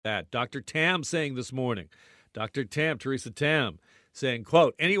That Dr. Tam saying this morning, Dr. Tam, Teresa Tam, saying,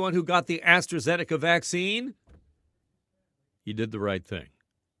 quote, anyone who got the AstraZeneca vaccine, you did the right thing.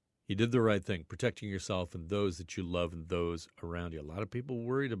 You did the right thing, protecting yourself and those that you love and those around you. A lot of people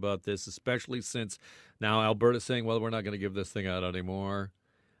worried about this, especially since now Alberta's saying, well, we're not going to give this thing out anymore.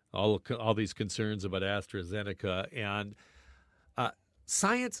 All these concerns about AstraZeneca. And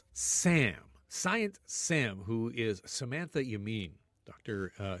Science Sam, who is Samantha Yamin,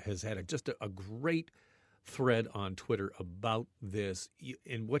 doctor, has had just a great thread on Twitter about this.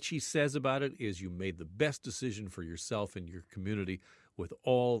 And what she says about it is you made the best decision for yourself and your community with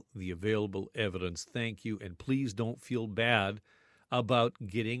all the available evidence. Thank you. And please don't feel bad about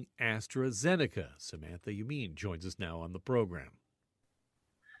getting AstraZeneca. Samantha Yamin joins us now on the program.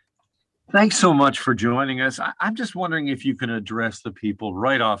 Thanks so much for joining us. I'm just wondering if you can address the people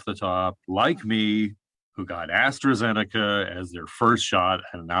right off the top, like me, who got AstraZeneca as their first shot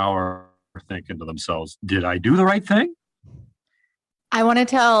and now are thinking to themselves, did I do the right thing? I want to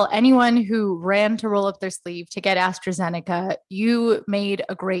tell anyone who ran to roll up their sleeve to get AstraZeneca, you made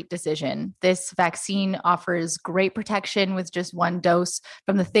a great decision. This vaccine offers great protection with just one dose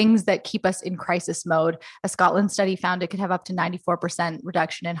from the things that keep us in crisis mode. A Scotland study found it could have up to 94%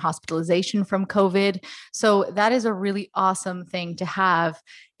 reduction in hospitalization from COVID. So that is a really awesome thing to have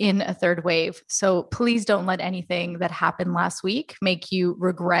in a third wave. So please don't let anything that happened last week make you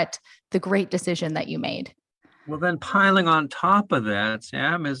regret the great decision that you made. Well, then piling on top of that,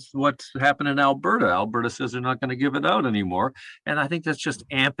 Sam, is what's happened in Alberta. Alberta says they're not going to give it out anymore. And I think that's just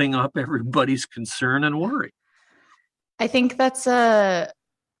amping up everybody's concern and worry. I think it's a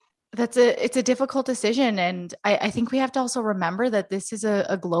difficult decision. And I think we have to also remember that this is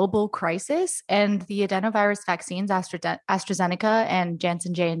a global crisis, and the adenovirus vaccines, AstraZeneca and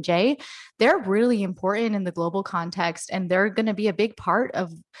Janssen J&J, they're really important in the global context. And they're going to be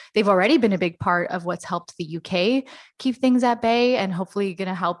they've already been a big part of what's helped the UK keep things at bay and hopefully going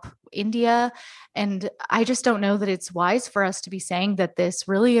to help India. And I just don't know that it's wise for us to be saying that this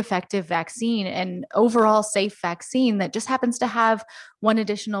really effective vaccine and overall safe vaccine that just happens to have one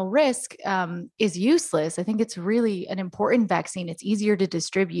additional risk is useless. I think it's really an important vaccine. It's easier to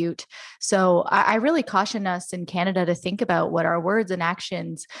distribute. So I really caution us in Canada to think about what our words and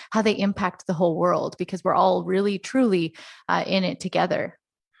actions, how they impact the whole world, because we're all really, truly in it together.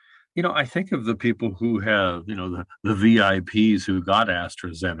 I think of the people who have, the VIPs who got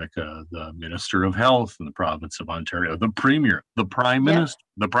AstraZeneca, the Minister of Health in the province of Ontario, the Premier, the Prime Minister,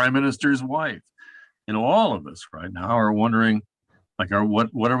 the Prime Minister's wife. All of us right now are wondering,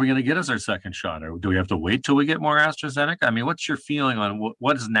 what are we going to get as our second shot? Or do we have to wait till we get more AstraZeneca? I mean, what's your feeling on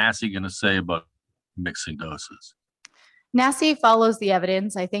what is NACI going to say about mixing doses? NACI follows the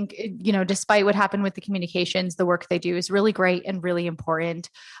evidence. I think, despite what happened with the communications, the work they do is really great and really important.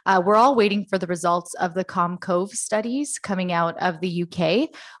 We're all waiting for the results of the ComCove studies coming out of the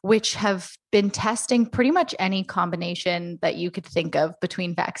UK, which have been testing pretty much any combination that you could think of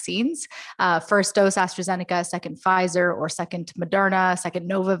between vaccines. First dose AstraZeneca, second Pfizer, or second Moderna, second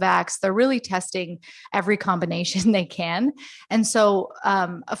Novavax. They're really testing every combination they can. And so,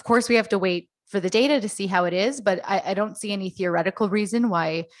 of course, we have to wait for the data to see how it is, but I don't see any theoretical reason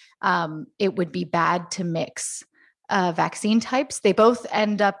why it would be bad to mix vaccine types. They both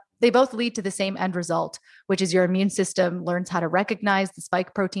lead to the same end result, which is your immune system learns how to recognize the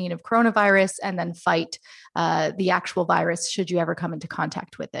spike protein of coronavirus and then fight the actual virus should you ever come into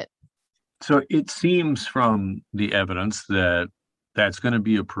contact with it. So it seems from the evidence that that's going to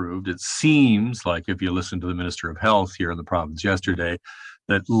be approved. It seems like, if you listen to the Minister of Health here in the province yesterday,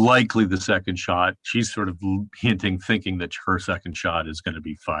 that likely the second shot, she's sort of thinking that her second shot is going to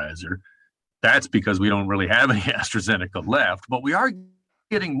be Pfizer. That's because we don't really have any AstraZeneca left, but we are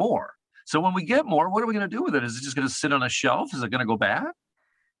getting more. So when we get more, what are we going to do with it? Is it just going to sit on a shelf? Is it going to go bad?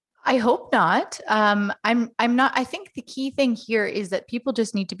 I hope not. I'm not. I think the key thing here is that people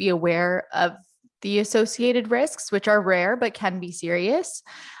just need to be aware of the associated risks, which are rare but can be serious.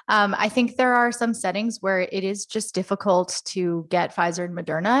 I think there are some settings where it is just difficult to get Pfizer and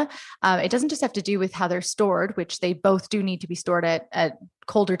Moderna. It doesn't just have to do with how they're stored, which they both do need to be stored at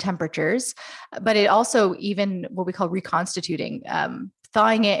colder temperatures, but it also even what we call reconstituting.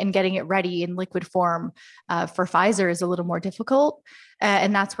 Thawing it and getting it ready in liquid form for Pfizer is a little more difficult.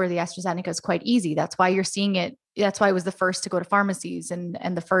 And that's where the AstraZeneca is quite easy. That's why you're seeing it. That's why it was the first to go to pharmacies and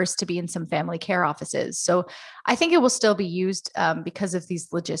the first to be in some family care offices. So I think it will still be used because of the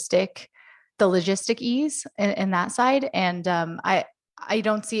logistic ease in that side. And I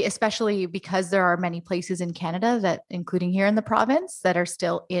don't see, especially because there are many places in Canada that, including here in the province, that are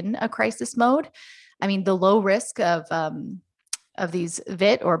still in a crisis mode. I mean, the low risk of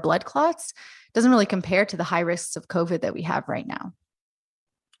VIT or blood clots doesn't really compare to the high risks of COVID that we have right now.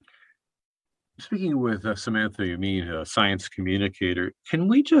 Speaking with Samantha Yamin, a science communicator, can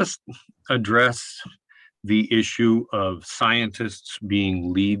we just address the issue of scientists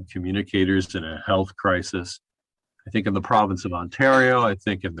being lead communicators in a health crisis? I think in the province of Ontario, I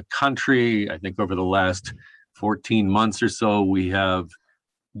think in the country, I think over the last 14 months or so, we have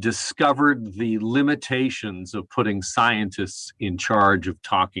discovered the limitations of putting scientists in charge of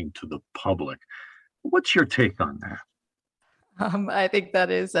talking to the public. What's your take on that? I think that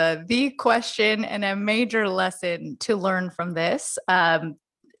is the question and a major lesson to learn from this,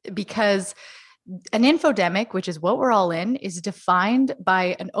 because an infodemic, which is what we're all in, is defined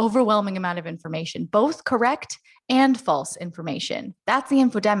by an overwhelming amount of information, both correct and false information. That's the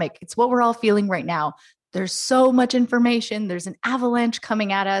infodemic. It's what we're all feeling right now. There's so much information. There's an avalanche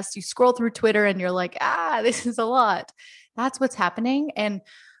coming at us. You scroll through Twitter and you're like, this is a lot. That's what's happening. And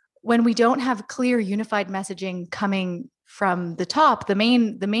when we don't have clear, unified messaging coming from the top, the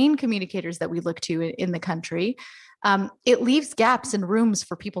main communicators that we look to in the country, it leaves gaps and rooms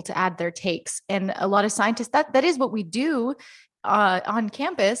for people to add their takes. And a lot of scientists, that is what we do on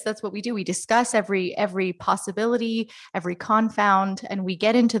campus. That's what we do. We discuss every possibility, every confound, and we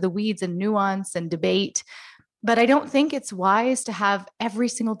get into the weeds and nuance and debate. But I don't think it's wise to have every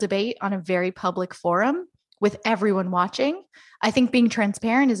single debate on a very public forum with everyone watching. I think being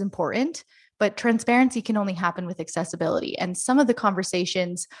transparent is important, but transparency can only happen with accessibility. And some of the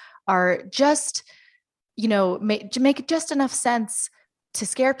conversations are just, to make just enough sense to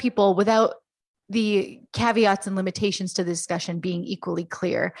scare people without the caveats and limitations to the discussion being equally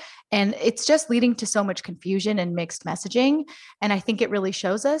clear. And it's just leading to so much confusion and mixed messaging. And I think it really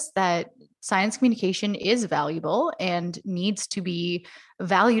shows us that science communication is valuable and needs to be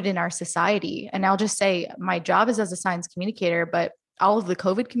valued in our society. And I'll just say my job is as a science communicator, but all of the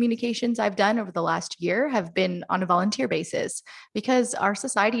COVID communications I've done over the last year have been on a volunteer basis because our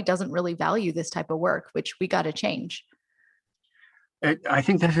society doesn't really value this type of work, which we got to change. I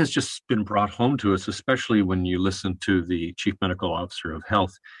think that has just been brought home to us, especially when you listen to the Chief Medical Officer of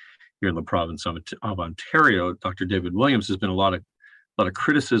Health here in the province of Ontario. Dr. David Williams has been a lot of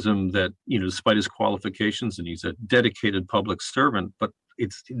criticism that, despite his qualifications, and he's a dedicated public servant, but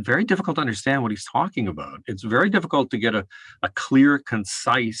it's very difficult to understand what he's talking about. It's very difficult to get a clear,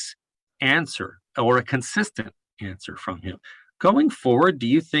 concise answer or a consistent answer from him. Going forward, do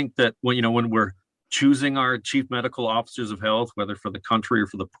you think that when we're choosing our chief medical officers of health, whether for the country or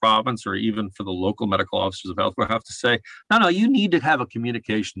for the province or even for the local medical officers of health, we'll have to say, no, you need to have a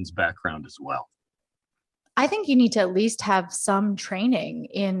communications background as well? I think you need to at least have some training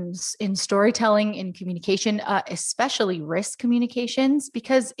in storytelling, in communication, especially risk communications,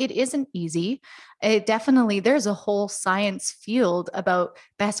 because it isn't easy. There's a whole science field about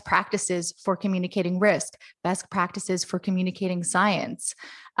best practices for communicating risk, best practices for communicating science.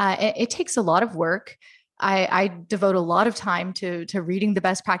 It takes a lot of work. I devote a lot of time to reading the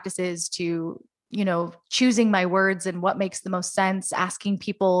best practices, to choosing my words and what makes the most sense, asking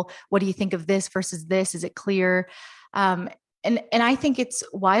people, what do you think of this versus this? Is it clear? And I think it's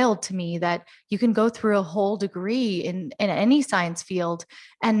wild to me that you can go through a whole degree in any science field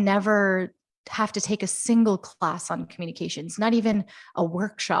and never have to take a single class on communications, not even a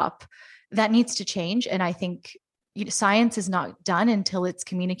workshop. That needs to change. And I think science is not done until it's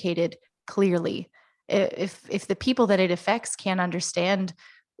communicated clearly. If the people that it affects can't understand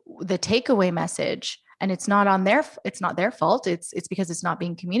the takeaway message, and it's not their fault, it's because it's not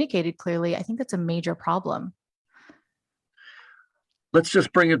being communicated clearly, I think that's a major problem. Let's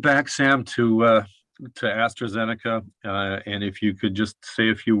just bring it back, Sam, to AstraZeneca, and if you could just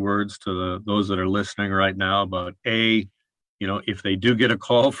say a few words to those that are listening right now about if they do get a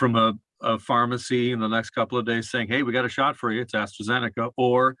call from a pharmacy in the next couple of days saying, hey, we got a shot for you, it's AstraZeneca,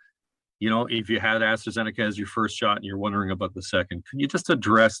 or if you had AstraZeneca as your first shot and you're wondering about the second, can you just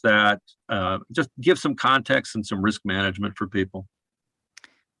address that? Just give some context and some risk management for people.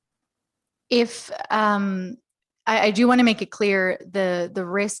 If I do want to make it clear, the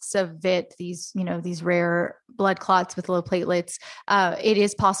risks of VIT, these rare blood clots with low platelets, it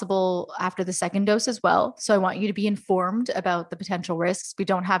is possible after the second dose as well. So I want you to be informed about the potential risks. We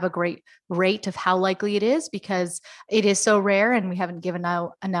don't have a great rate of how likely it is because it is so rare and we haven't given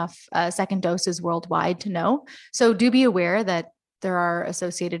out enough second doses worldwide to know. So do be aware that there are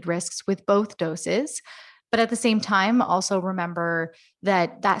associated risks with both doses. But at the same time, also remember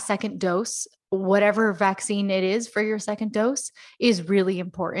that that second dose, whatever vaccine it is for your second dose, is really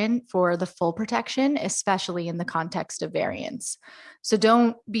important for the full protection, especially in the context of variants. So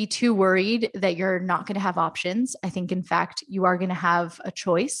don't be too worried that you're not going to have options. I think, in fact, you are going to have a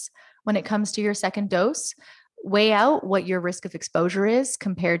choice when it comes to your second dose. Weigh out what your risk of exposure is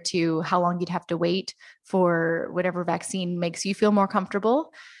compared to how long you'd have to wait for whatever vaccine makes you feel more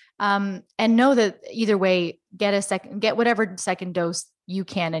comfortable. And know that either way, get whatever second dose you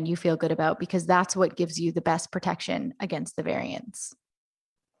can and you feel good about, because that's what gives you the best protection against the variants.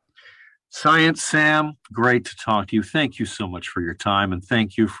 Science Sam, great to talk to you. Thank you so much for your time, and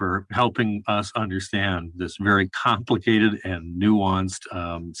thank you for helping us understand this very complicated and nuanced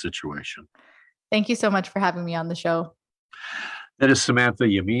situation. Thank you so much for having me on the show. That is Samantha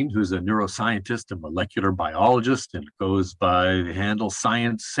Yamin, who's a neuroscientist and molecular biologist, and goes by the handle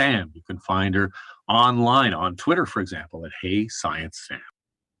Science Sam. You can find her online on Twitter, for example, at Hey Science Sam.